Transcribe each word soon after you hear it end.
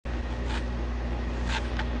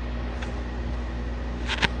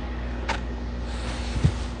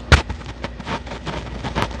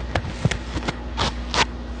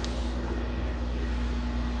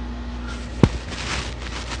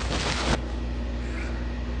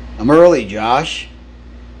I'm early, Josh.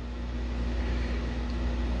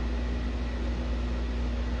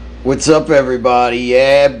 What's up, everybody?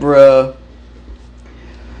 Yeah, bruh.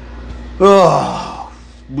 Oh,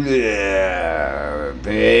 yeah,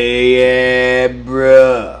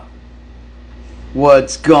 bruh.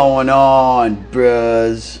 What's going on,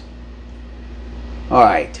 bruhs?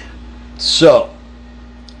 Alright, so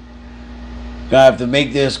gonna have to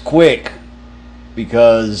make this quick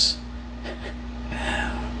because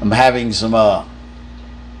I'm having some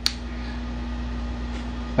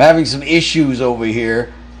issues over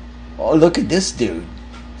here. Oh, look at this dude.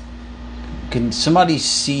 Can somebody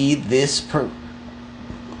see this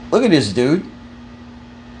look at this dude.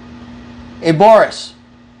 Hey, Boris.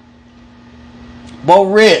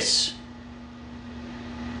 Boris.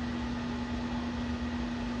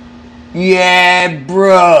 Yeah,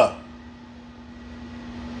 bruh.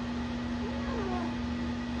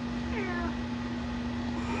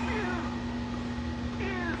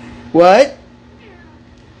 What?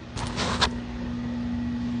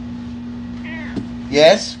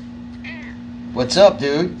 Yes? What's up,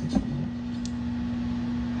 dude?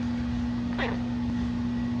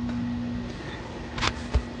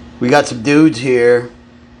 We got some dudes here.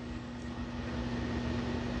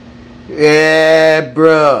 Yeah,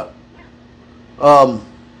 bruh.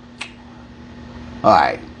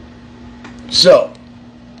 Alright. So,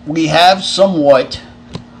 we have somewhat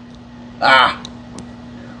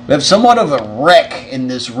of a wreck in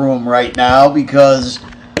this room right now because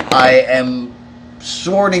I am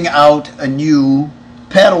sorting out a new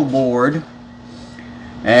pedal board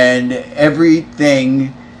and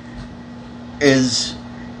everything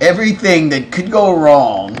that could go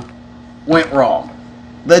wrong went wrong.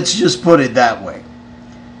 Let's just put it that way.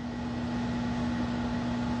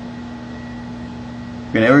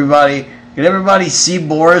 Can everybody see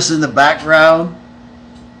Boris in the background?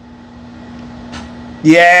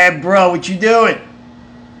 Yeah, bro, what you doing?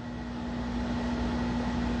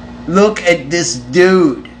 Look at this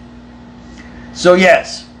dude. So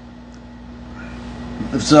yes.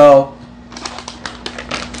 So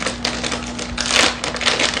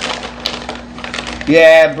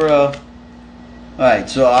yeah, bro. Alright,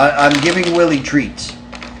 so I'm giving Willie treats.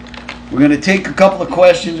 We're going to take a couple of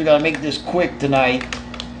questions. We're going to make this quick tonight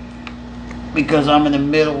because I'm in the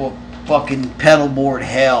middle of fucking pedal board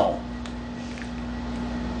hell.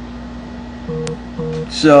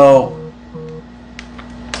 So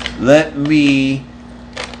let me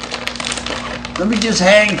just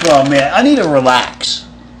hang for a minute. I need to relax.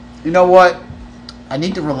 You know what? I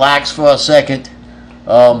need to relax for a second.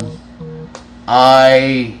 I've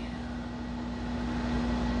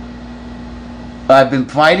been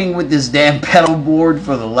fighting with this damn pedal board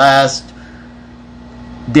for the last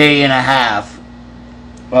day and a half.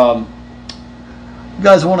 You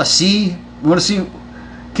guys want to see? You want to see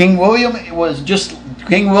King William? It was just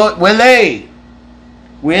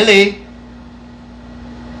Willie.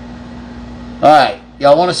 All right,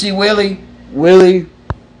 y'all want to see Willie? Willie's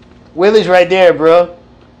right there, bro.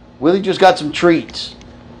 Willie just got some treats.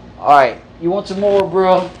 All right, you want some more,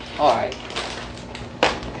 bro? All right.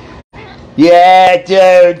 Yeah,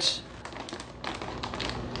 dudes.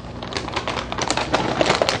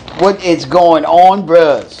 What is going on,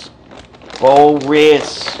 bros?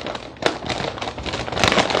 Boris.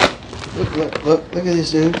 Look at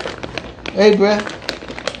this dude. Hey, bro.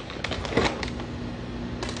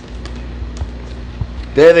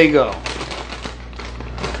 There they go.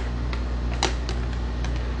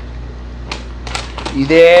 You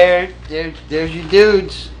there? There's your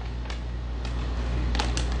dudes.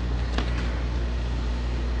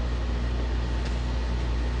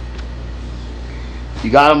 You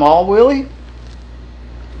got them all, Willie?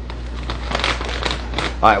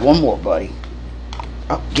 Alright, one more, buddy.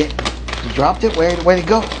 Oh, you dropped it? Where'd it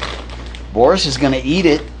go? Boris is going to eat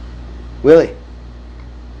it. Willie.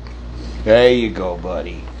 There you go,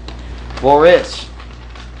 buddy. Boris.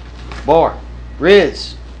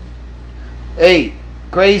 Riz. Hey,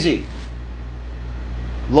 crazy.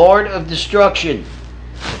 Lord of Destruction.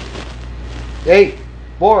 Hey,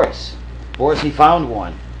 Boris. Boris, he found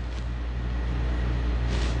one.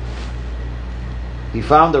 He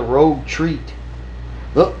found a rogue treat.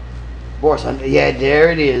 Look, Boris. Yeah,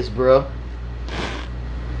 there it is, bro.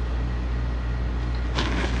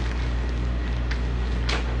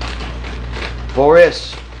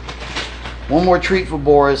 Boris. One more treat for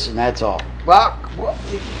Boris, and that's all. Wow,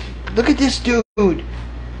 look at this dude.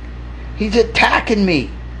 He's attacking me.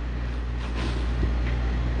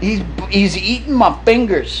 He's eating my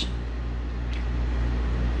fingers.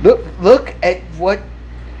 Look at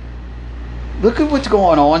what's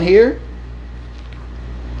going on here.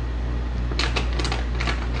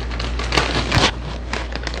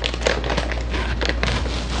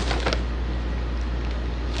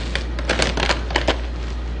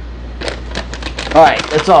 Alright,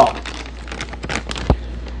 that's all.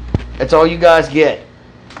 That's all you guys get.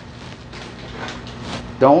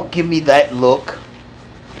 Don't give me that look.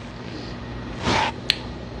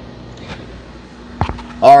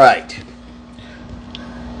 Alright.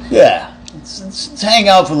 Yeah. Let's hang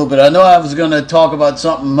out for a little bit. I know I was going to talk about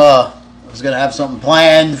something, I was going to have something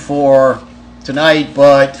planned for tonight,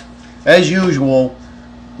 but as usual,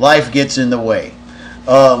 life gets in the way.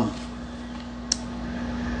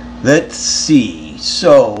 Let's see.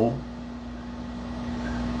 So,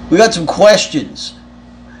 we got some questions.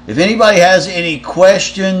 If anybody has any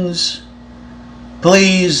questions,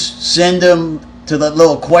 please send them to that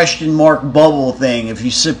little question mark bubble thing. If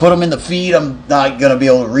you put them in the feed, I'm not going to be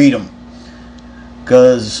able to read them.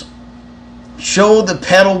 Because show the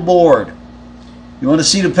pedal board. You want to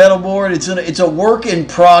see the pedal board? It's a work in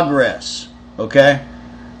progress. Okay?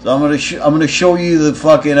 So I'm gonna show you the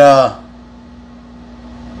fucking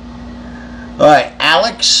Alright,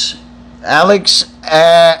 Alex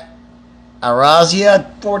Arazia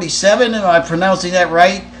 47, am I pronouncing that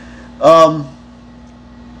right?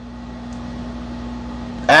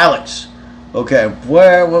 Alex. Okay,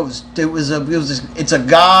 it's a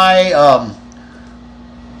guy,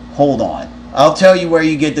 hold on. I'll tell you where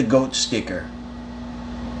you get the goat sticker.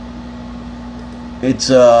 It's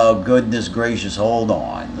goodness gracious, hold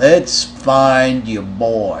on. Let's find your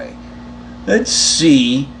boy. Let's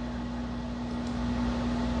see.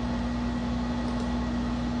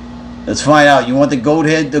 Let's find out. You want the goat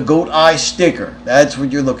head, the goat eye sticker. That's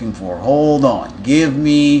what you're looking for. Hold on. Give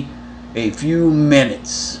me a few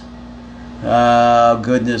minutes.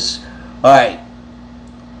 Goodness. Alright.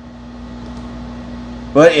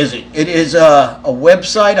 What is it? It is a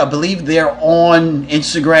website. I believe they're on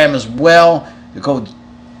Instagram as well. They're called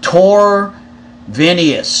Torvenius.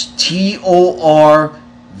 Torvenius.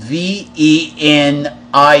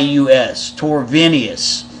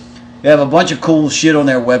 Torvenius. They have a bunch of cool shit on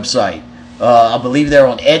their website. I believe they're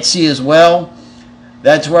on Etsy as well.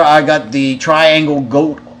 That's where I got the triangle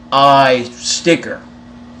goat eye sticker.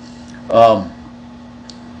 But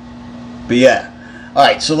yeah.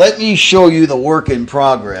 Alright, so let me show you the work in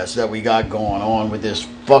progress that we got going on with this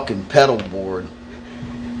fucking pedal board.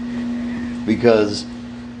 Because,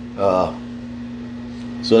 so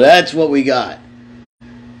that's what we got.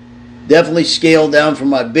 Definitely scaled down from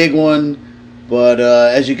my big one. But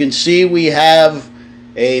as you can see, we have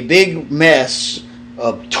a big mess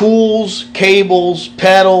of tools, cables,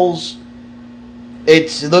 pedals.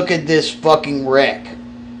 Look at this fucking wreck.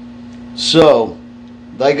 So,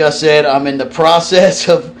 like I said, I'm in the process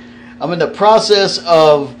of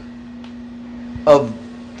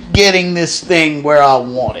getting this thing where I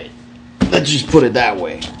want it. Let's just put it that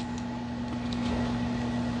way.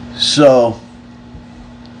 So,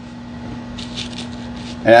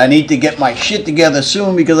 and I need to get my shit together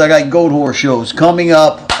soon because I got Goatwhore shows coming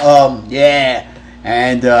up. Yeah.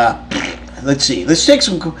 And let's see. Let's take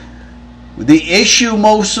some. The issue,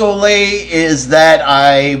 Mosole, is that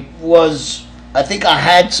I think I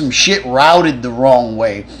had some shit routed the wrong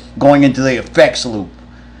way going into the effects loop.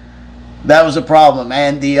 That was a problem.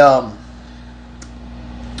 And the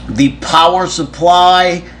power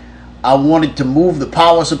supply, I wanted to move the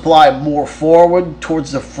power supply more forward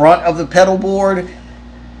towards the front of the pedal board.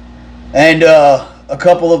 And a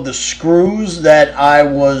couple of the screws that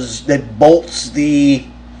bolts the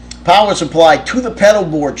power supply to the pedal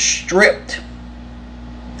board stripped.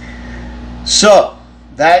 So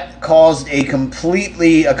that caused a complete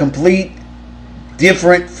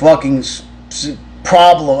different fucking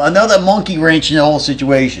problem. Another monkey wrench in the whole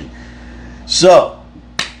situation. So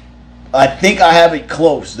I think I have it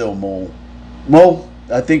close though, Mo.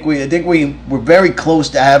 I think we're very close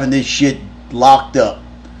to having this shit locked up.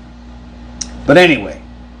 But anyway,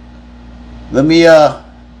 let me yeah,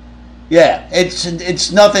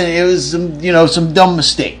 it's nothing. It was some dumb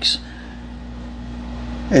mistakes.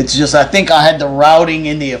 It's just I think I had the routing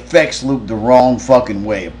in the effects loop the wrong fucking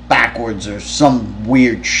way, backwards, or some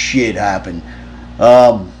weird shit happened.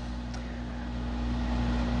 So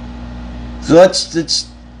let's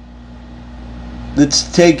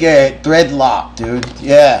take a thread lock, dude.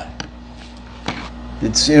 Yeah.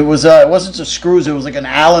 It wasn't just screws. It was like an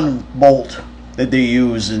Allen bolt that they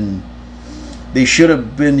use, and they should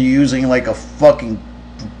have been using like a fucking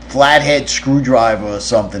flathead screwdriver or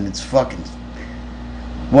something. It's fucking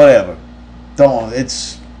whatever.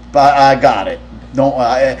 I got it.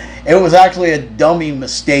 It was actually a dummy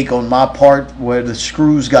mistake on my part where the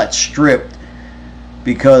screws got stripped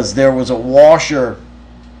because there was a washer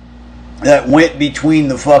that went between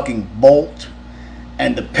the fucking bolt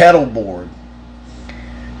and the pedal board.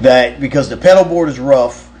 Because the pedal board is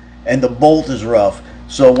rough and the bolt is rough.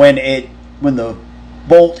 So when the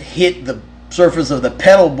bolt hit the surface of the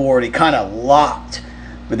pedal board, it kind of locked.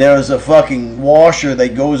 But there was a fucking washer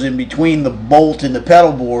that goes in between the bolt and the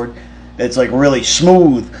pedal board that's like really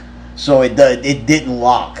smooth, so it didn't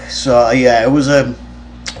lock. So yeah, it was a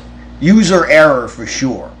user error for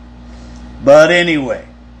sure. But anyway,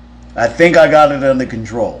 I think I got it under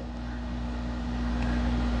control.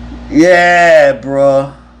 Yeah,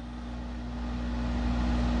 bruh.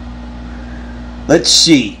 Let's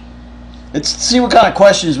see. Let's see what kind of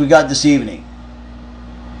questions we got this evening.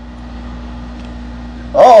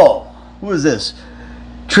 Oh, who is this?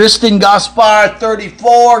 Tristan Gaspar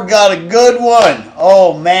 34 got a good one.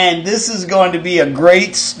 Oh man, this is going to be a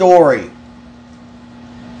great story.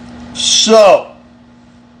 So,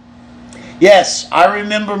 yes, I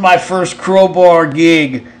remember my first Crowbar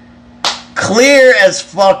gig clear as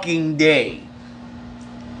fucking day.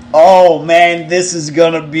 Oh man, this is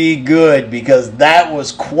gonna be good because that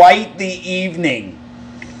was quite the evening.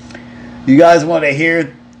 You guys want to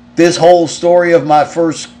hear this whole story of my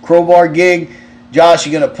first Crowbar gig? Josh,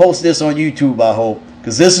 you're gonna post this on YouTube, I hope,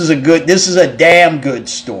 because this is a damn good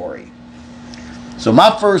story. So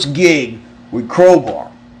my first gig with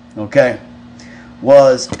Crowbar, okay,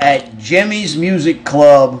 was at Jimmy's Music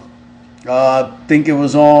Club. I think it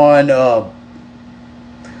was on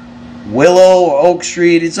Willow or Oak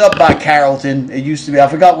Street. It's up by Carrollton. It used to be. I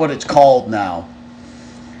forgot what it's called now.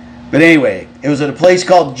 But anyway, it was at a place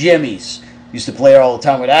called Jimmy's. Used to play there all the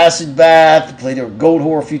time with Acid Bath. Played there with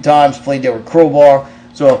Goatwhore a few times. Played there with Crowbar.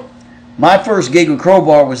 So my first gig with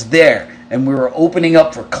Crowbar was there, and we were opening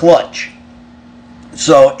up for Clutch.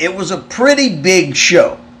 So it was a pretty big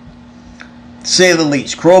show, to say the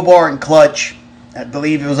least. Crowbar and Clutch. I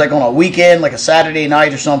believe it was like on a weekend, like a Saturday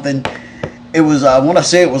night or something. It was. I want to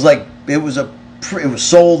say it was like it was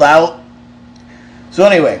sold out. So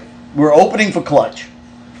anyway, we were opening for Clutch,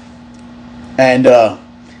 and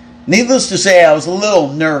needless to say, I was a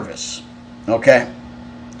little nervous. Okay.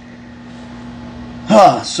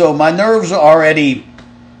 So my nerves are already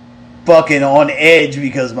fucking on edge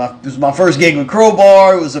because it was my first gig with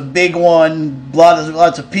Crowbar. It was a big one.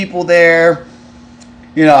 Lots of people there.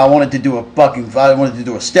 You know, I wanted to do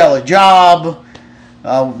a stellar job.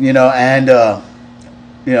 You know, and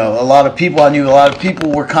you know, a lot of people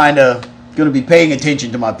were kind of going to be paying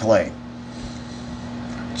attention to my playing.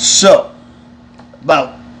 So,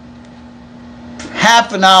 about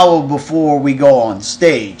half an hour before we go on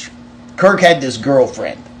stage, Kirk had this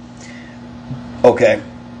girlfriend. Okay,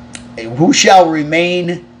 who shall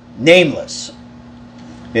remain nameless.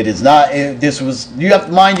 It is not. This was. You have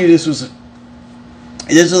to mind you. This was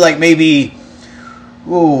like maybe.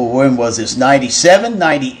 Ooh, when was this? 97,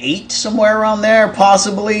 98, somewhere around there,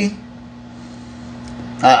 possibly.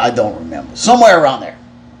 I don't remember. Somewhere around there.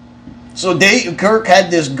 So Kirk had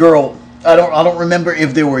this girl. I don't remember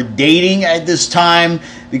if they were dating at this time,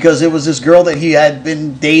 because it was this girl that he had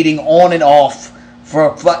been dating on and off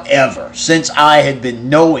for forever, since I had been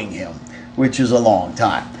knowing him, which is a long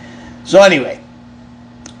time. So anyway,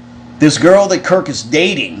 this girl that Kirk is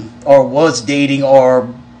dating, or was dating, or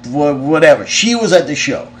whatever, she was at the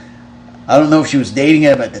show. I don't know if she was dating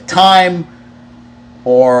him at the time,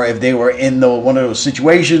 or if they were in one of those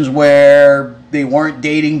situations where they weren't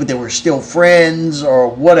dating but they were still friends, or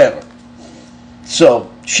whatever.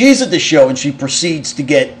 So she's at the show and she proceeds to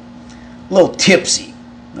get a little tipsy.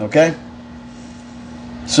 Okay,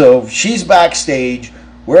 so she's backstage,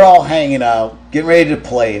 we're all hanging out, getting ready to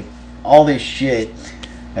play all this shit,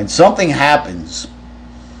 and something happens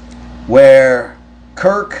where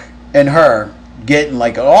Kirk and her get in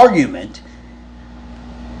like an argument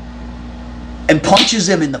and punches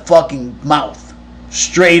him in the fucking mouth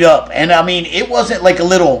straight up. And I mean, it wasn't like a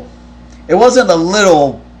little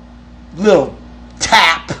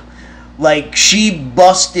tap. Like, she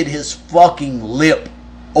busted his fucking lip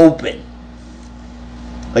open.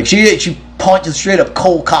 Like, she punched straight up,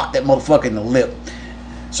 cold cocked that motherfucker in the lip.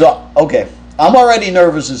 So okay, I'm already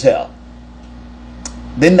nervous as hell.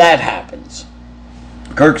 Then that happens.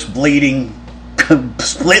 Kirk's bleeding,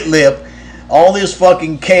 split lip. All this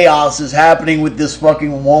fucking chaos is happening with this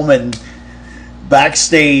fucking woman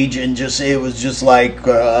backstage, and it was just like,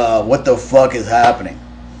 what the fuck is happening?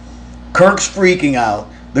 Kirk's freaking out.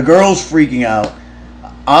 The girl's freaking out.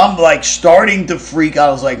 I'm like starting to freak out.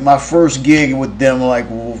 I was like, my first gig with them, like,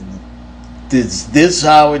 well, is this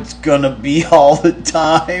how it's gonna be all the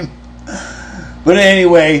time? But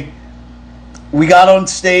anyway, we got on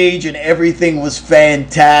stage and everything was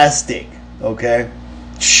fantastic, okay?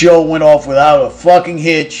 Show went off without a fucking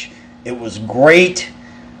hitch. It was great.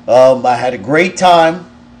 I had a great time.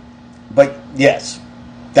 But yes,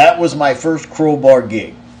 That was my first Crowbar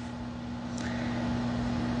gig.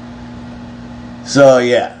 So,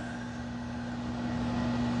 yeah.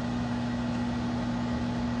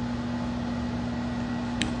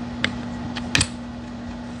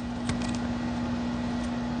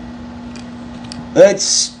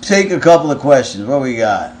 Let's take a couple of questions. What we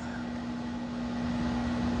got?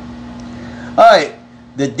 Alright.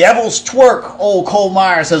 The Devil's Twerk. Old Cole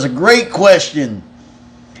Myers has a great question.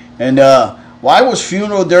 And, why was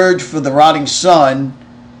Funeral Dirge for the Rotting Sun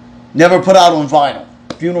never put out on vinyl?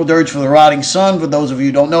 Funeral Dirge for the Rotting Sun, for those of you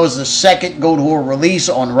who don't know, is the second Goatwhore release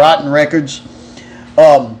on Rotten Records.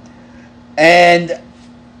 And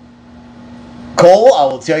Cole, I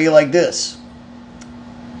will tell you like this.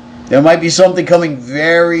 There might be something coming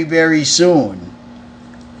very, very soon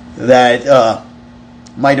that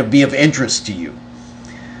might be of interest to you.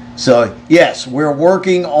 So, yes, we're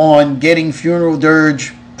working on getting Funeral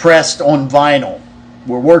Dirge pressed on vinyl.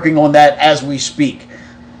 We're working on that as we speak.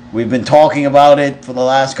 We've been talking about it for the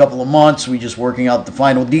last couple of months. We're just working out the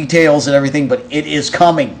final details and everything, but it is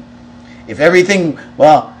coming. If everything,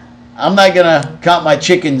 well, I'm not going to count my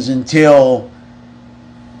chickens until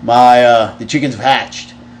the chickens have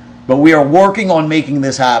hatched. But we are working on making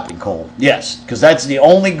this happen, Cole. Yes, because that's the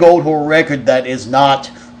only Goatwhore record that is not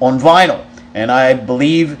on vinyl. And I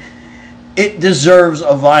believe it deserves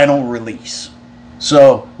a vinyl release.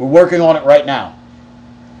 So we're working on it right now.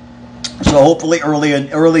 So hopefully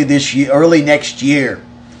early this year, early next year,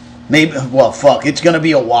 maybe. Well, fuck, it's gonna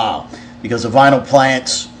be a while because the vinyl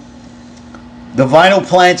plants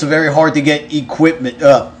are very hard to get equipment.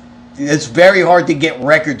 It's very hard to get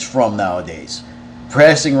records from nowadays.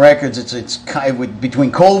 Pressing records, it's kind of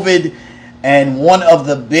between COVID and one of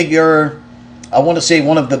the bigger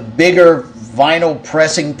vinyl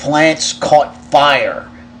pressing plants caught fire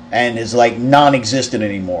and is like non-existent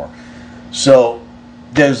anymore. So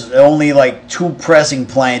there's only like 2 pressing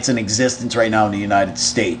plants in existence right now in the United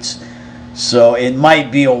States. So it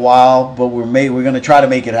might be a while, but we're going to try to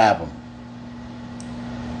make it happen.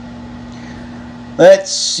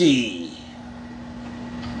 Let's see.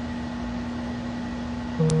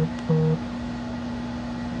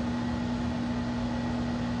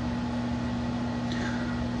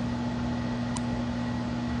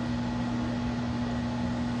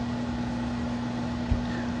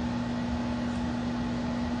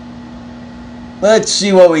 Let's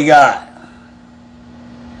see what we got.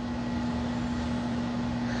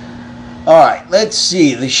 Alright, let's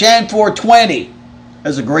see. The Shan 420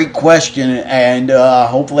 has a great question, and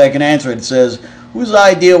hopefully I can answer it. It says, whose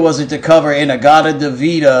idea was it to cover Inagata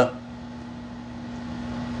Davida?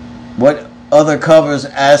 What other covers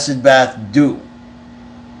Acid Bath do?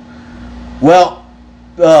 Well,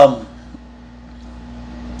 Inagata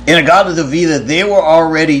Davida, they were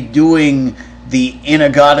already doing the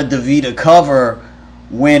Inagata Davida cover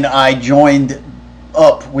when I joined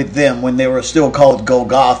up with them, when they were still called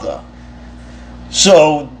Golgotha.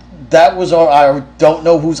 So that was I don't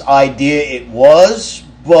know whose idea it was,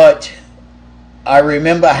 but I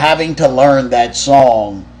remember having to learn that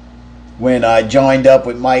song when I joined up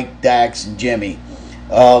with Mike, Dax, and Jimmy.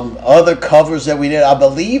 Other covers that we did, I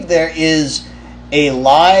believe there is a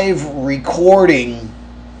live recording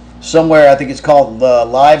somewhere. I think it's called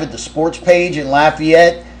Live at the Sports Page in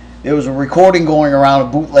Lafayette. There was a recording going around,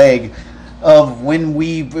 a bootleg, of when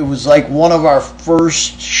it was like one of our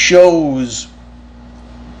first shows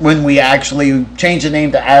when we actually changed the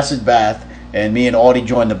name to Acid Bath, and me and Audie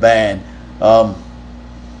joined the band.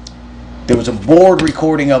 There was a board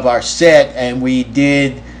recording of our set, and we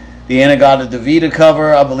did the Inagata Davida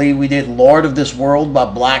cover. I believe we did Lord of This World by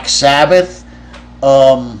Black Sabbath.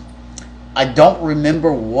 I don't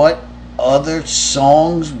remember what other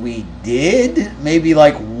songs we did. Maybe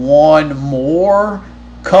like one more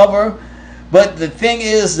cover. But the thing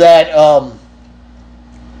is that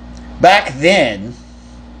back then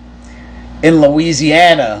in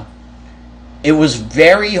Louisiana, it was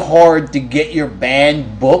very hard to get your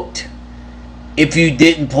band booked if you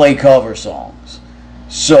didn't play cover songs.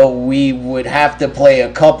 So we would have to play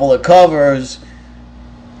a couple of covers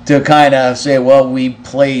to kind of say, well, we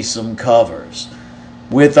play some covers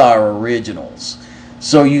with our originals.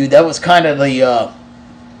 So that was kind of the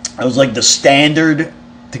it was like the standard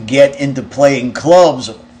to get into playing clubs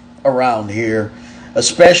around here,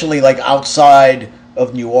 especially like outside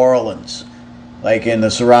of New Orleans, like in the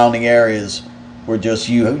surrounding areas, where just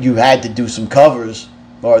you had to do some covers,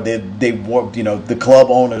 or they weren't, the club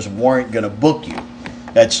owners weren't gonna book you.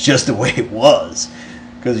 That's just the way it was,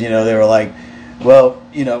 because they were like, well,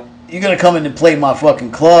 you're going to come in and play my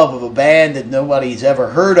fucking club of a band that nobody's ever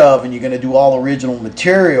heard of, and you're going to do all original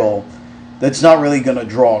material. that's not really going to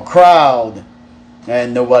draw a crowd,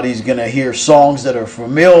 and nobody's going to hear songs that are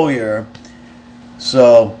familiar.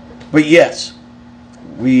 So, but yes,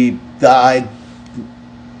 I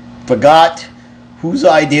forgot whose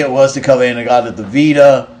idea it was to cover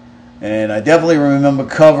In-A-Gadda-Da-Vida, and I definitely remember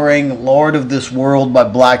covering Lord of This World by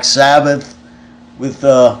Black Sabbath with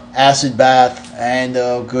Acid Bath, and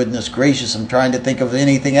goodness gracious, I'm trying to think of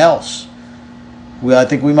anything else. I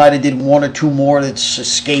think we might have did one or two more that's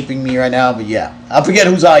escaping me right now, but yeah, I forget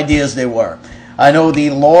whose ideas they were. I know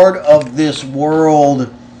the Lord of This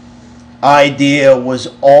World idea was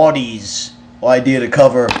Audie's idea to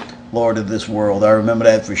cover Lord of This World. I remember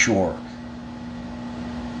that for sure.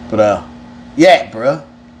 But yeah, bruh.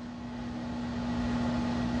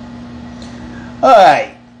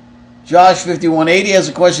 Alright. Josh5180 has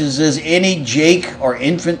a question that says, any Jake or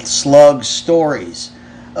Infant Slug stories?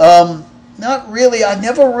 Not really. I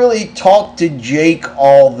never really talked to Jake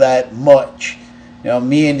all that much. You know,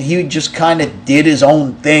 me and he just kind of did his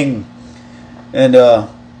own thing. And, you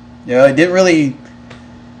know, I didn't really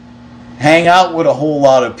hang out with a whole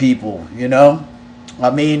lot of people, you know. I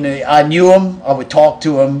mean, I knew him. I would talk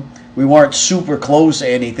to him. We weren't super close or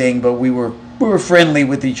anything, but we were friendly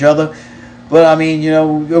with each other. But, I mean, you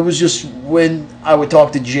know, it was just when I would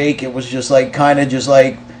talk to Jake, it was just like kind of just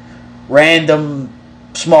like random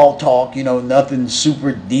small talk, you know, nothing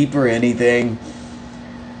super deep or anything.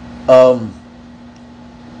 I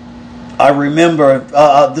remember,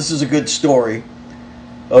 this is a good story.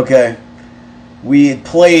 Okay. We had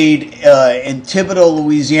played in Thibodaux,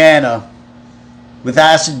 Louisiana with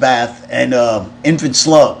Acid Bath and Infant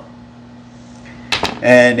Slug.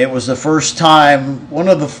 And it was the first time, one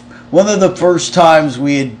of the first times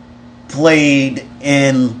we had played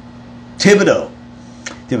in Thibodaux.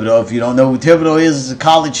 Thibodaux, if you don't know who Thibodaux is, it's a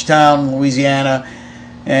college town in Louisiana.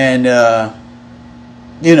 And,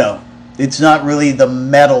 you know, it's not really the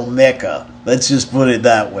metal mecca. Let's just put it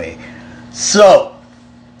that way. So,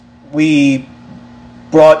 we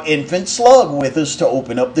brought Infant Slug with us to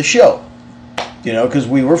open up the show. You know, because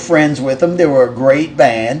we were friends with them. They were a great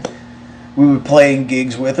band. We were playing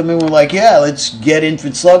gigs with them, and we're like, yeah, let's get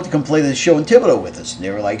Infant Slug to come play this show in Thibodaux with us. And they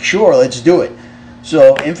were like, sure, let's do it.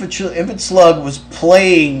 So Infant Slug was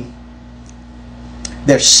playing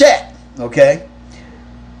their set, okay?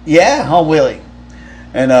 Yeah, huh, Willie?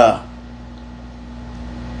 And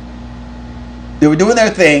they were doing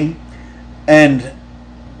their thing, and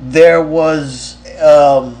there was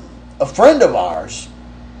a friend of ours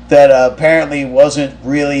that apparently wasn't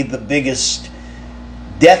really the biggest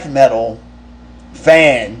death metal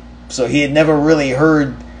fan, so he had never really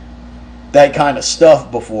heard that kind of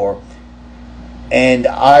stuff before. And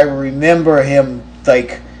I remember him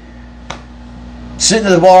like sitting at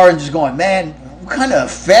the bar and just going, man, what kind of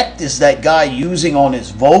effect is that guy using on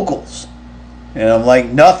his vocals? And I'm like,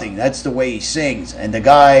 nothing, that's the way he sings. And the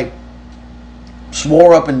guy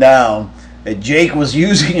swore up and down that Jake was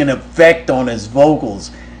using an effect on his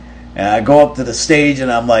vocals. And I go up to the stage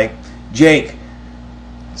and I'm like, Jake,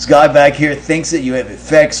 this guy back here thinks that you have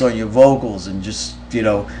effects on your vocals, and just, you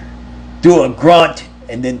know, do a grunt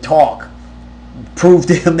and then talk. Prove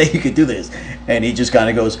to him that you could do this. And he just kind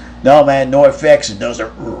of goes, no, man, no effects. And does a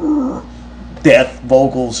death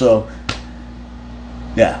vocal. So,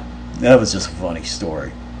 yeah, that was just a funny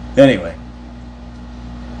story. Anyway,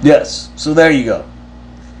 yes, so there you go.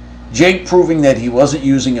 Jake proving that he wasn't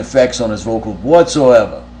using effects on his vocals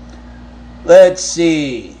whatsoever. Let's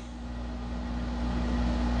see.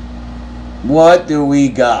 What do we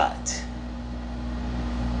got?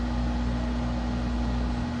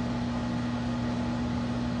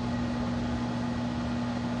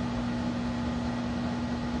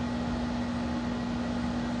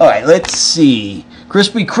 Alright, let's see.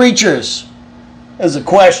 Crispy Creatures has a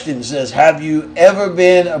question. Says, have you ever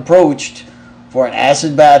been approached for an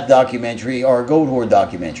Acid Bath documentary or a Goatwhore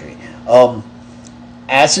documentary?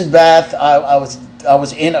 Acid Bath, I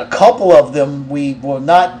was in a couple of them. We were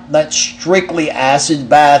not strictly Acid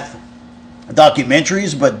Bath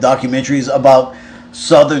documentaries, but documentaries about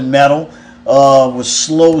Southern metal. Was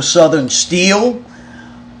Slow Southern Steel.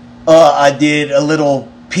 I did a little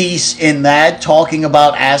piece in that talking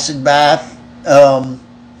about Acid Bath.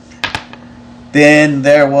 Then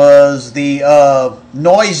there was the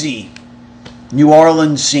Noisy New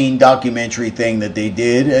Orleans scene documentary thing that they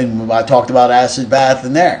did, and I talked about Acid Bath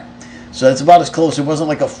in there. So that's about as close. It wasn't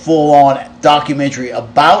like a full-on documentary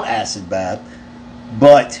about Acid Bath,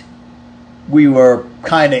 but we were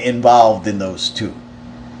kind of involved in those two.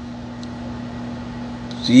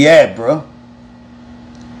 So yeah, bro.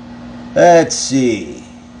 Let's see.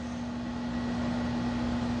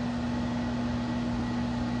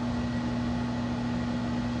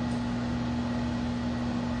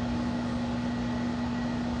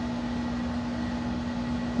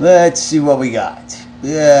 Let's see what we got.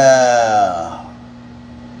 Yeah.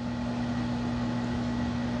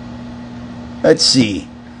 Let's see.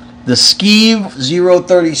 The Skeeve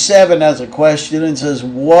 037 has a question and says,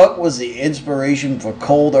 what was the inspiration for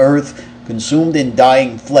Cold Earth, Consumed in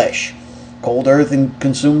Dying Flesh? Cold Earth and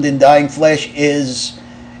Consumed in Dying Flesh is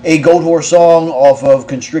a Goatwhore song off of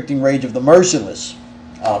Constricting Rage of the Merciless.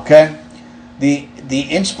 Okay? The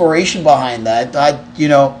inspiration behind that,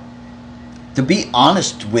 to be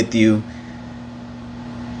honest with you,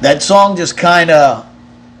 that song just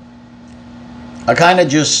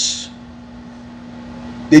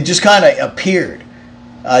it just kind of appeared.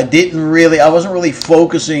 I wasn't really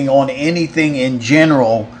focusing on anything in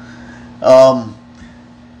general.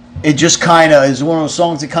 It just kind of is one of those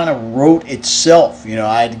songs that kind of wrote itself.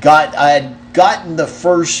 I had gotten the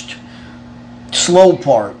first slow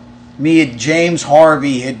part. Me and James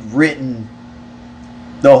Harvey had written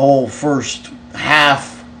the whole first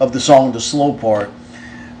half of the song, the slow part,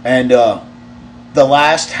 and the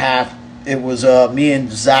last half, it was me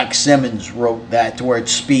and Zach Simmons wrote that to where it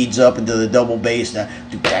speeds up into the double bass. Now,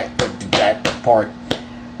 do that part.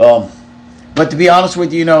 But to be honest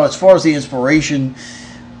with you, as far as the inspiration,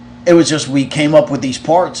 it was just we came up with these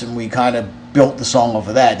parts and we kind of built the song off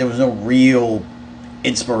of that. There was no real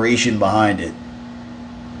inspiration behind it.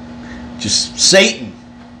 Just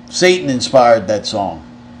Satan inspired that song.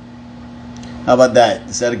 How about that?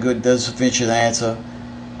 Is that a good, does sufficient answer?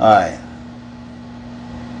 Alright.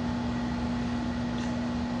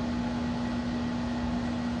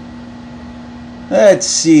 Let's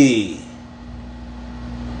see.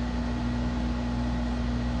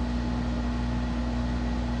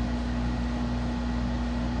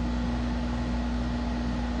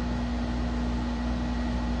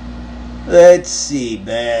 Let's see.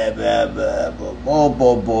 Blah, blah, blah, blah, blah,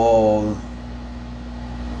 blah, blah.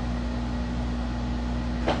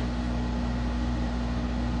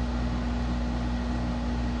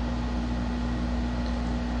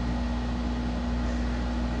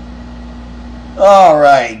 All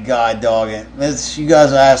right, God dog it. You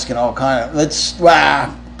guys are asking all kind of.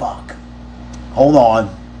 Fuck. Hold on,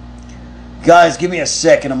 guys. Give me a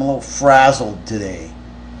second. I'm a little frazzled today.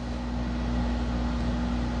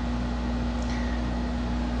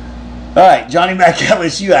 All right, Johnny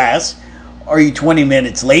McEllis, you ask, are you 20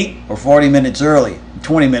 minutes late or 40 minutes early?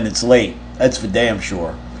 20 minutes late. That's for damn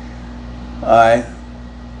sure. All right.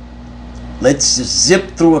 Let's just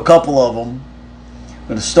zip through a couple of them. I'm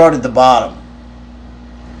going to start at the bottom.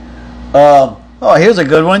 Here's a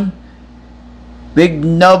good one. Big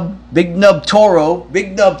Nub Toro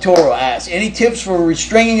asks, any tips for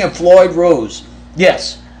restringing a Floyd Rose?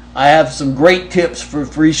 Yes, I have some great tips for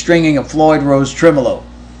restringing a Floyd Rose tremolo.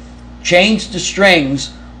 Change the strings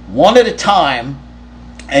one at a time,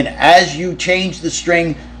 and as you change the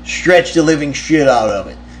string, stretch the living shit out of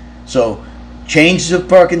it. So change the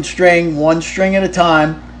fucking string one string at a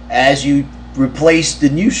time. As you replace the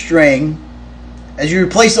new string, as you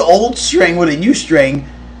replace the old string with a new string,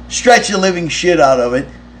 stretch the living shit out of it.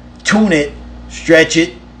 Tune it, stretch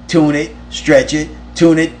it, tune it, stretch it,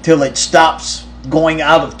 tune it till it stops going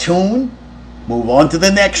out of tune. Move on to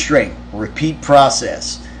the next string. Repeat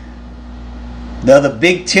process. Another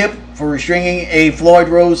big tip for restringing a Floyd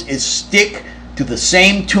Rose is stick to the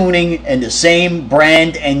same tuning and the same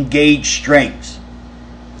brand and gauge strings.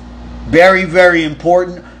 Very, very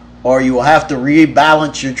important, or you will have to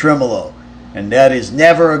rebalance your tremolo, and that is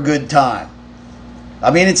never a good time. I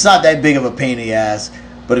mean, it's not that big of a pain in the ass,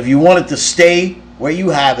 but if you want it to stay where you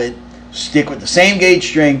have it, stick with the same gauge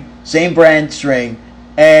string, same brand string,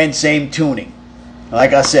 and same tuning.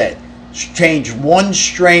 Like I said, change one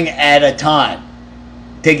string at a time.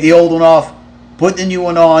 Take the old one off, put the new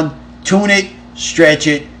one on, tune it, stretch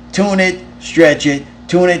it, tune it, stretch it,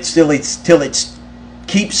 tune it till it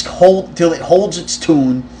holds its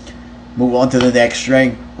tune. Move on to the next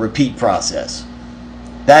string. Repeat process.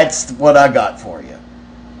 That's what I got for you.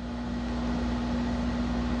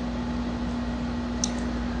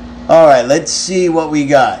 All right, let's see what we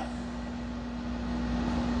got.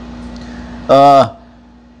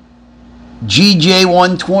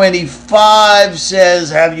 GJ125 says,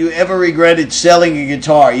 have you ever regretted selling a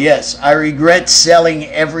guitar? Yes, I regret selling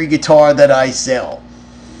every guitar that I sell.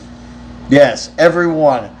 Yes, every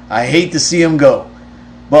one. I hate to see them go.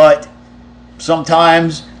 But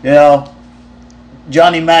sometimes,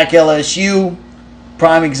 Johnny Mac LSU,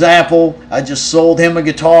 prime example, I just sold him a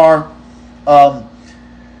guitar.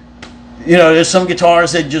 There's some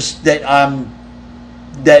guitars that I'm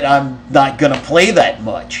not going to play that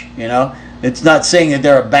much, It's not saying that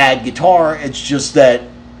they're a bad guitar. It's just that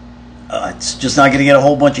it's just not going to get a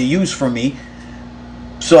whole bunch of use from me.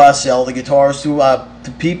 So I sell the guitars to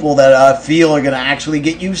people that I feel are going to actually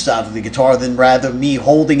get use out of the guitar than rather me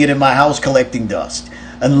holding it in my house collecting dust.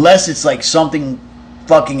 Unless it's like something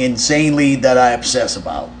fucking insanely that I obsess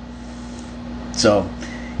about. So,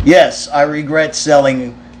 yes, I regret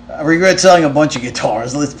selling a bunch of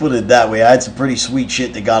guitars. Let's put it that way. I had some pretty sweet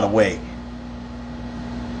shit that got away.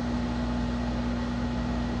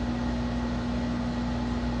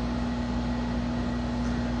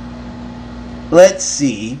 Let's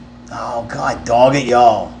see. Oh, God, dog it,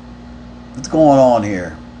 y'all. What's going on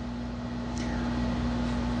here?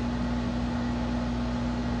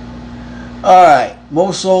 Alright,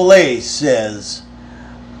 Mo Soleil says,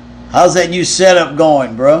 how's that new setup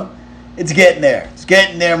going, bro? It's getting there. It's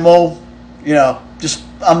getting there, Mo. You know, just,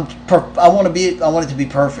 I want it to be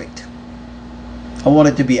perfect. I want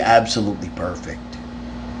it to be absolutely perfect.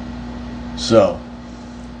 So,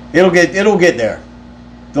 it'll get there.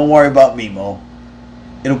 Don't worry about me, Mo.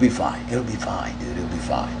 It'll be fine. It'll be fine, dude. It'll be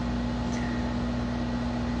fine.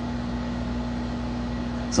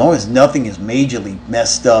 As long as nothing is majorly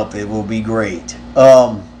messed up, it will be great.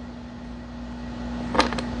 Alright.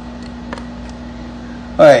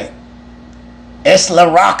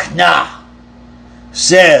 Esla Rockna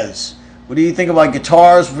says, what do you think about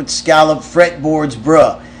guitars with scalloped fretboards,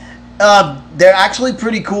 bruh? They're actually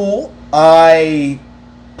pretty cool. I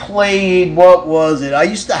played, what was it? I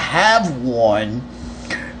used to have one.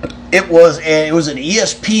 It was an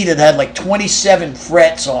ESP that had like 27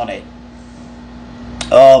 frets on it.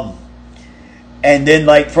 And then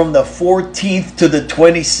like from the 14th to the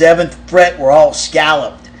 27th fret were all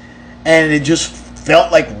scalloped. And it just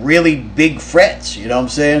felt like really big frets, you know what I'm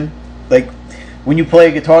saying? Like when you play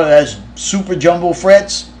a guitar that has super jumbo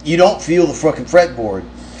frets, you don't feel the fucking fretboard.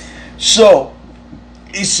 So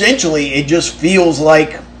essentially it just feels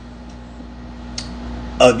like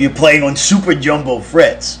you're playing on super jumbo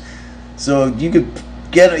frets. So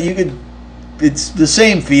it's the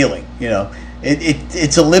same feeling, you know.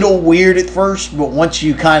 It's a little weird at first, but once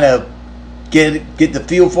you kind of get the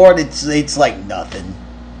feel for it, it's like nothing.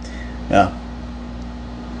 Yeah.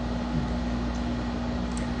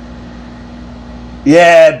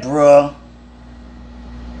 Yeah, bro.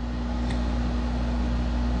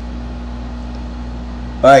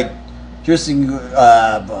 Alright, Tristan,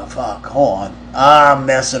 fuck, hold on. I'm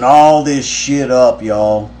messing all this shit up,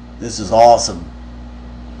 y'all. This is awesome.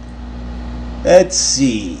 Let's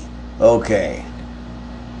see. Okay.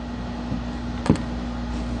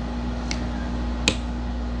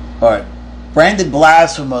 Alright. Brandon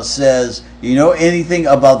Blasphemous says, you know anything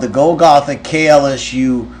about the Golgotha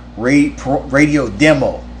KLSU radio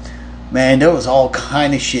demo? Man, there was all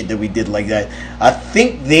kind of shit that we did like that. I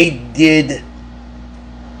think they did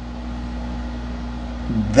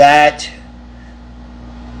that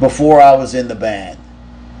before I was in the band.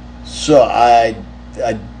 So I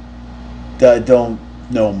don't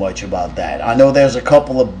know much about that. I know there's a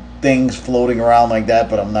couple of things floating around like that,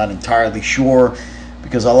 but I'm not entirely sure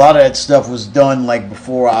because a lot of that stuff was done like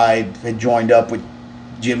before I had joined up with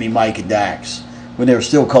Jimmy, Mike, and Dax when they were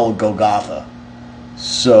still called Golgotha.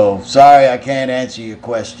 So sorry I can't answer your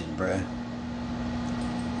question, bruh.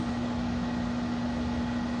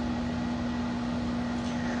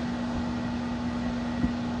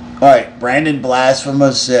 Alright, Brandon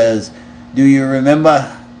Blasphemous says, do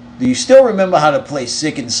you still remember how to play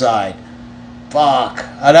Sick Inside? Fuck,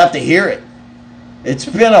 I'd have to hear it. It's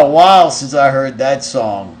been a while since I heard that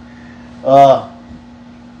song.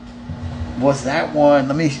 What's that one?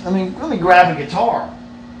 Let me grab a guitar.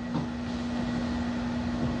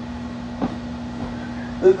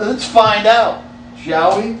 Let's find out,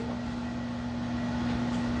 shall we?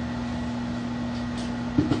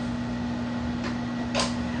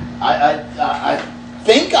 I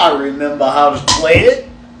think I remember how to play it.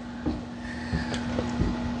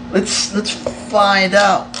 Let's find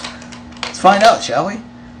out. Let's find out, shall we?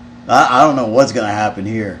 I don't know what's gonna happen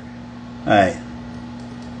here. All right.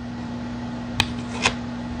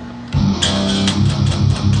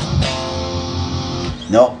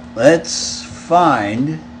 Nope. Let's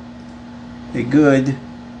find a good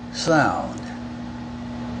sound.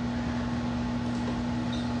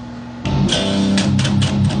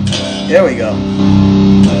 There we go.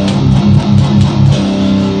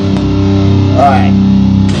 Alright.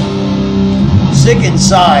 Sick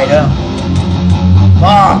Inside, huh?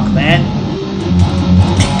 Fuck, man.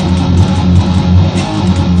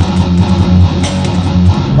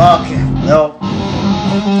 Fuck it. Nope.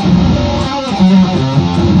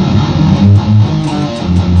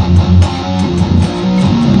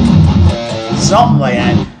 Something like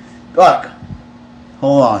that. Fuck.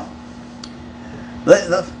 Hold on.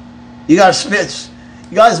 You gotta spit.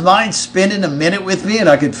 You guys mind spending a minute with me and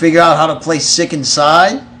I could figure out how to play Sick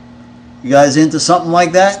Inside? You guys into something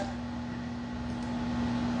like that?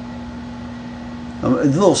 I'm a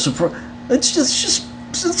little surprised. Let's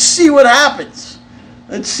see what happens.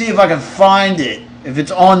 Let's see if I can find it. If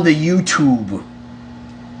it's on the YouTube.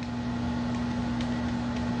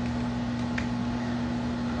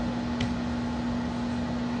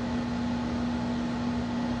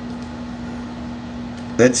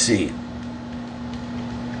 Let's see.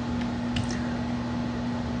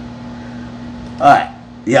 Alright.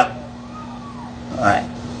 Yep. Alright.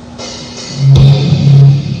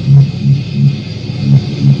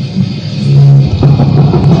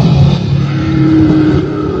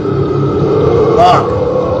 Fuck.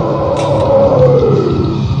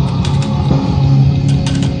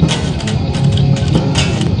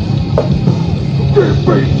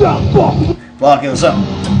 Fuck, it was something.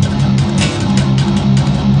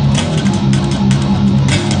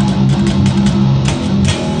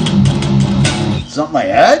 Something like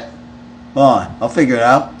that? Hold on, I'll figure it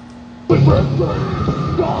out.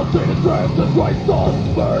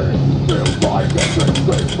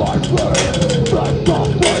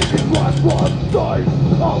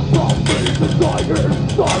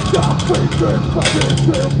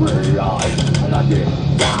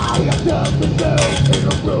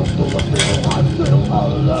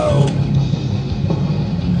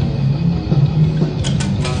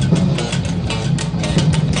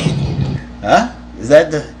 Huh? Is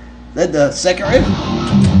that the second riff?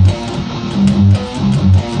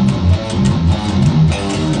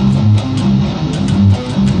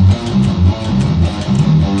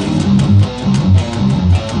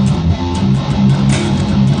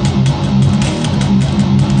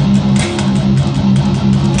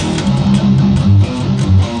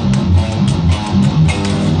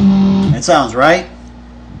 That sounds right.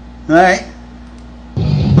 All right.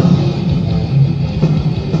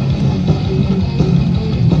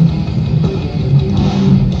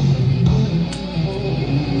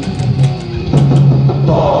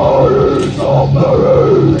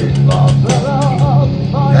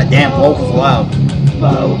 Goddamn vocals loud.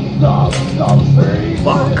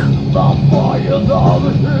 Fuck.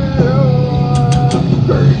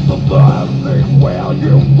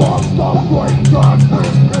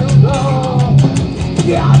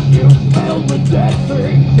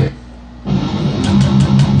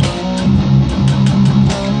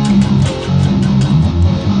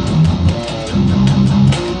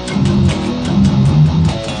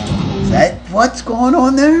 Is that what's going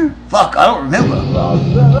on there? Fuck, I don't remember. You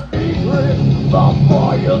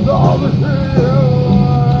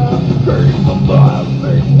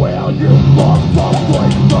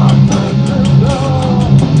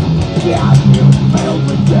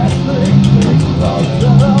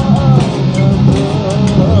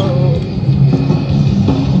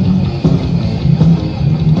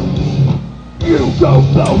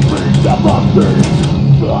don't know me,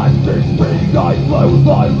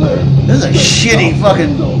 This is a shitty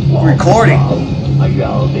fucking recording. I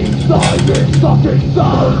know inside this fucking soul.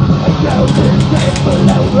 I know this is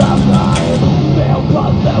below the line. Now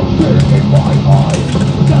come no tears in my eyes.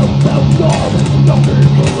 No God, no need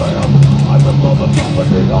to live. I'm a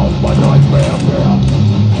motherfucking of my nightmare.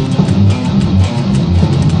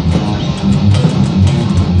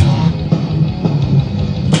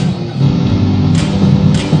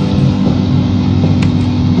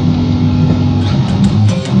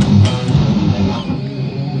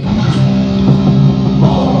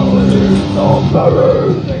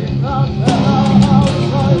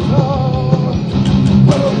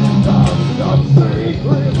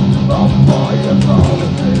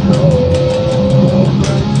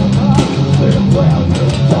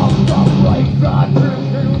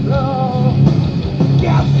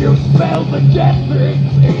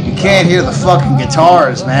 You can't hear the fucking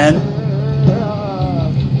guitars, man.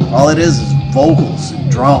 All it is vocals and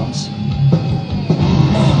drums.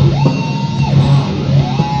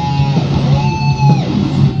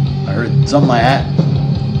 I heard something like that.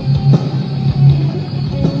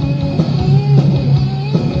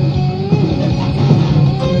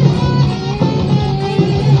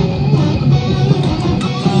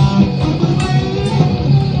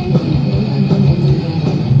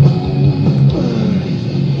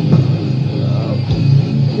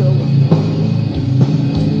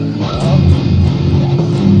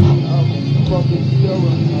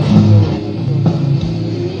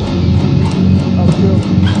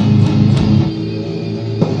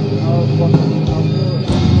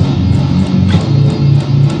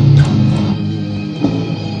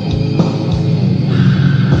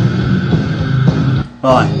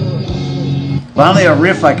 Right. Finally a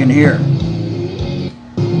riff I can hear.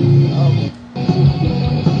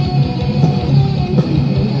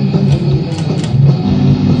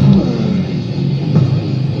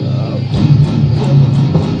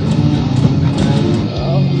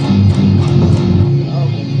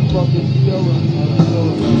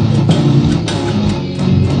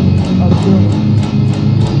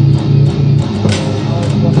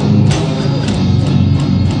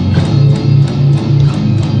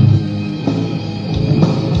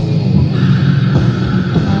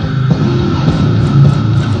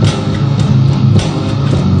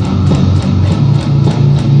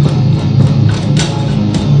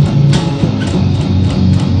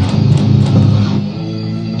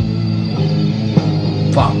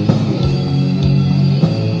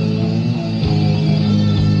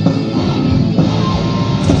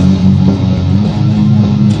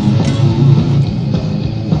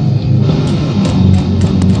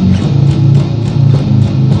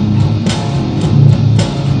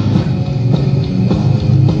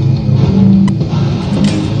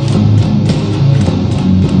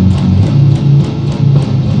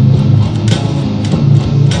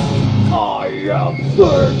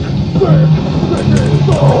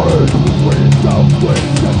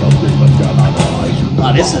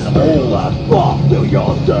 This is old.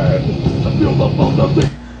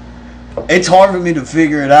 It's hard for me to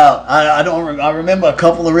figure it out. I remember a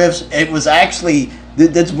couple of riffs. It was actually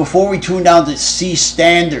that's before we tuned down to C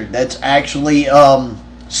standard. That's actually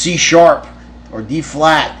C sharp or D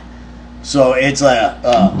flat. So it's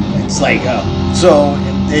so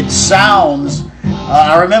it sounds.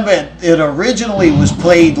 I remember it originally was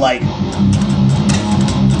played like.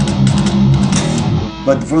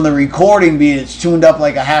 But from the recording beat, it's tuned up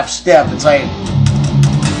like a half step. It's like...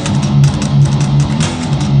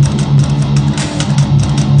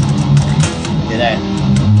 Hear that?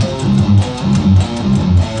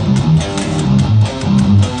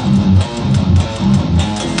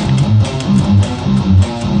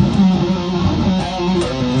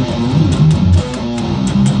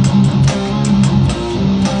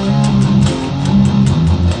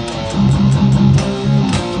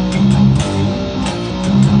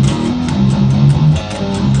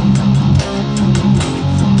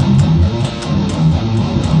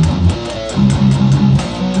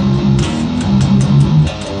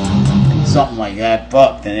 Something like that,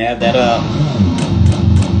 fuck, then add that up.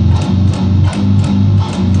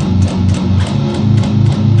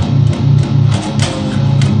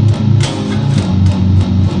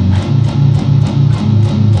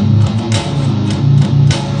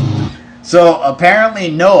 So apparently,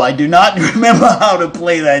 no, I do not remember how to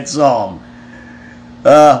play that song.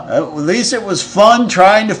 At least it was fun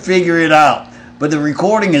trying to figure it out. But the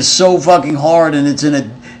recording is so fucking hard, and it's in a.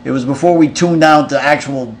 It was before we tuned down to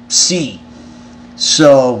actual C.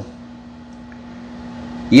 So,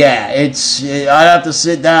 yeah, I'd have to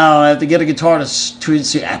sit down. I have to get a guitar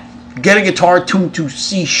get a guitar tuned to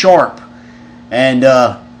C sharp, and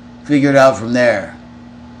figure it out from there.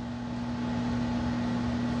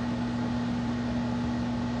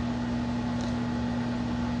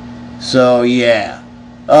 So yeah,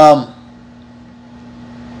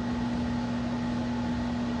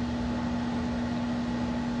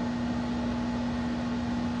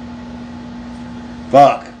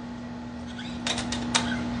 fuck.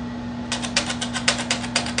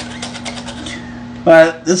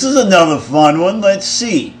 Alright, this is another fun one. Let's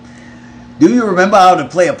see. Do you remember how to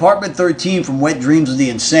play Apartment 13 from Wet Dreams of the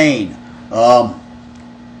Insane?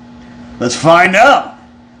 Let's find out.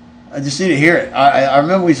 I just need to hear it. I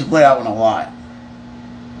remember we used to play that one a lot.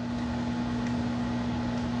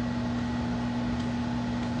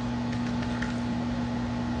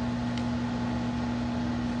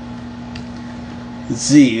 Let's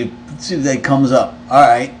see if that comes up.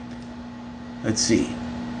 Alright. Let's see.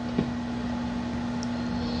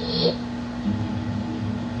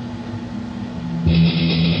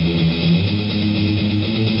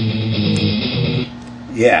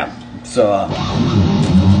 Yeah, so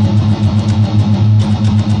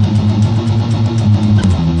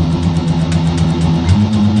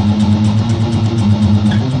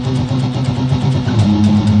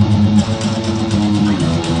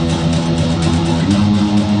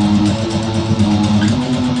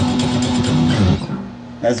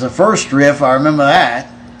that's the first riff, I remember that.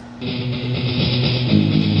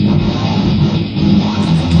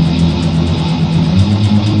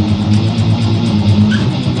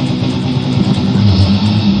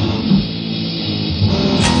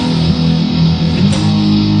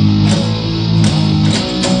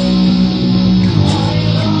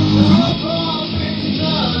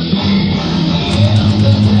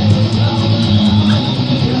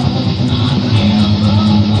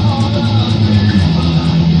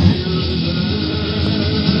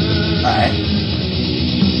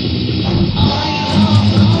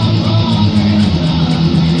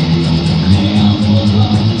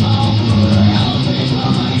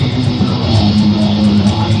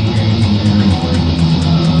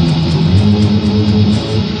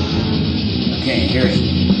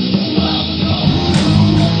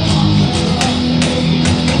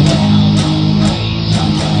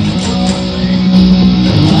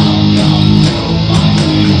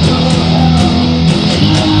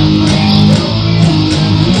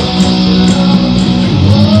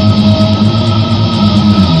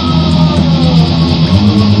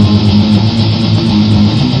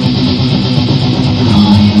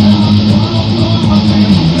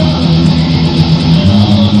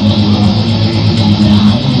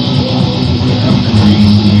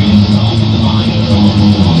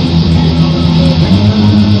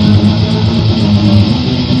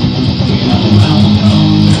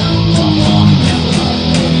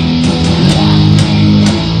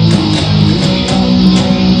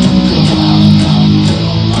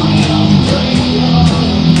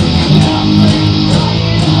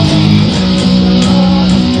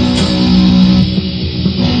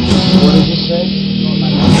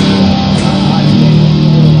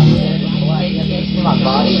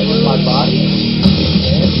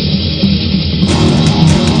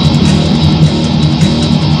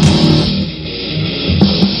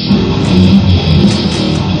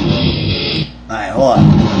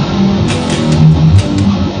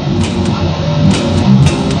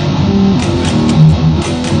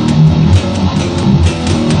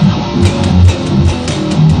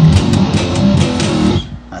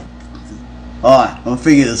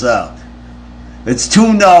 figure this out. It's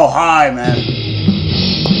tuned all high, man.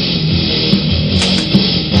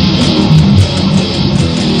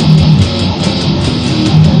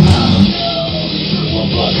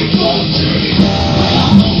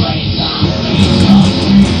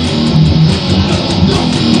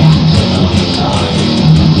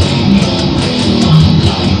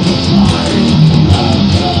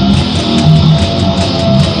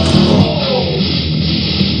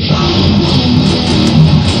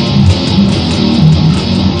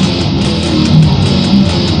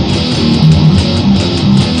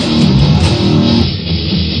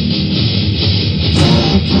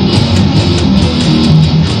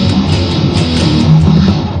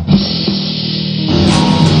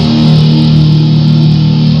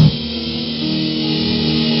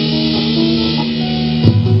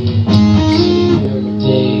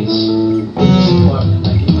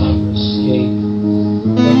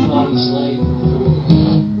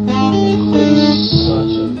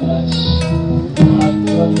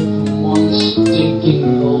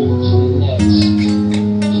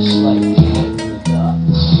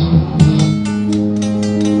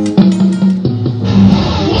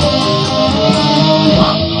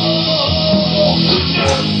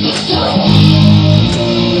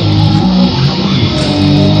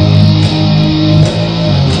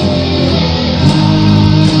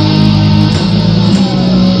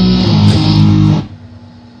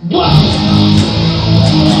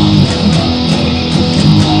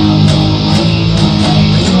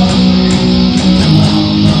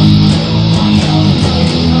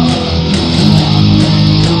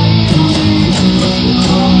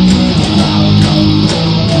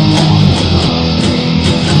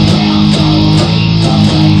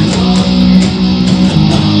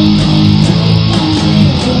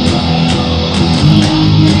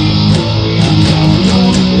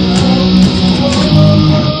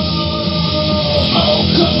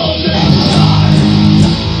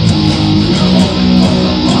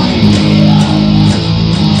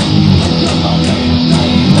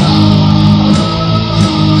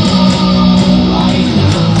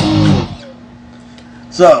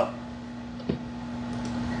 So,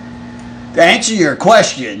 to answer your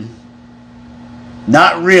question,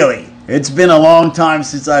 not really. It's been a long time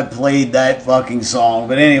since I played that fucking song.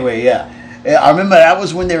 But anyway, yeah. I remember that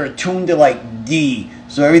was when they were tuned to like D.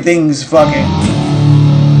 So everything's fucking...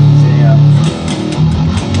 Yeah.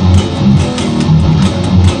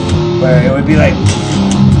 Where it would be like...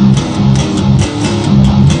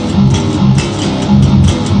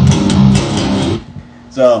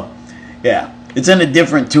 So, yeah. It's in a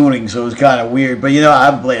different tuning, so it's kind of weird. But you know, I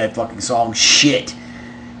haven't played that fucking song shit.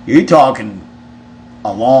 You're talking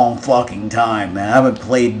a long fucking time, man. I haven't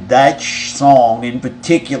played that song in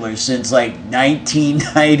particular since like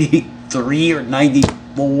 1993 or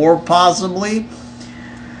 94, possibly.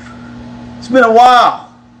 It's been a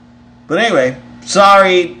while. But anyway,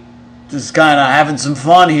 sorry. Just kind of having some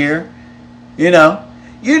fun here. You know,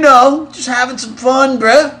 just having some fun,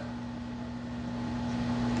 bruh.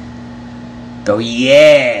 So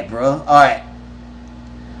yeah, bro. Alright,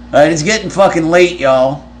 it's getting fucking late,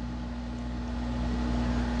 y'all.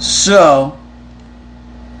 So,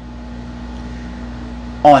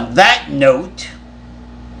 on that note,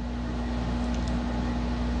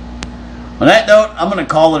 I'm gonna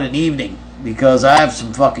call it an evening because I have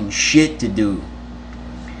some fucking shit to do.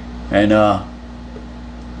 And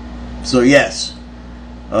so yes.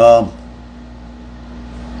 So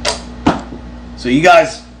you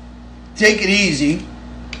guys take it easy.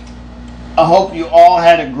 I hope you all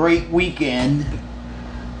had a great weekend.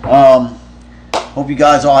 Hope you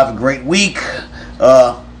guys all have a great week.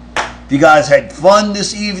 If you guys had fun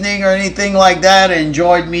this evening or anything like that,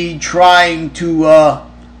 enjoyed me trying to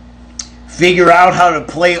figure out how to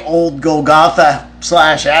play old Golgotha /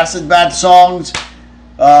 Acid Bath songs,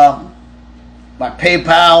 my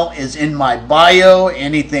PayPal is in my bio.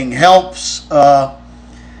 Anything helps.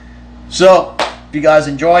 So if you guys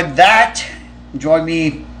enjoyed that, enjoyed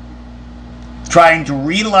me trying to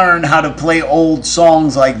relearn how to play old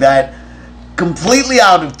songs like that, completely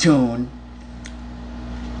out of tune,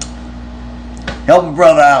 help a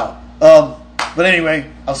brother out. But anyway,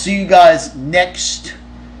 I'll see you guys next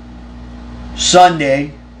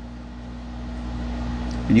Sunday,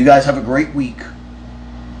 and you guys have a great week,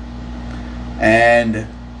 and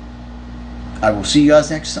I will see you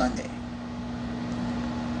guys next Sunday.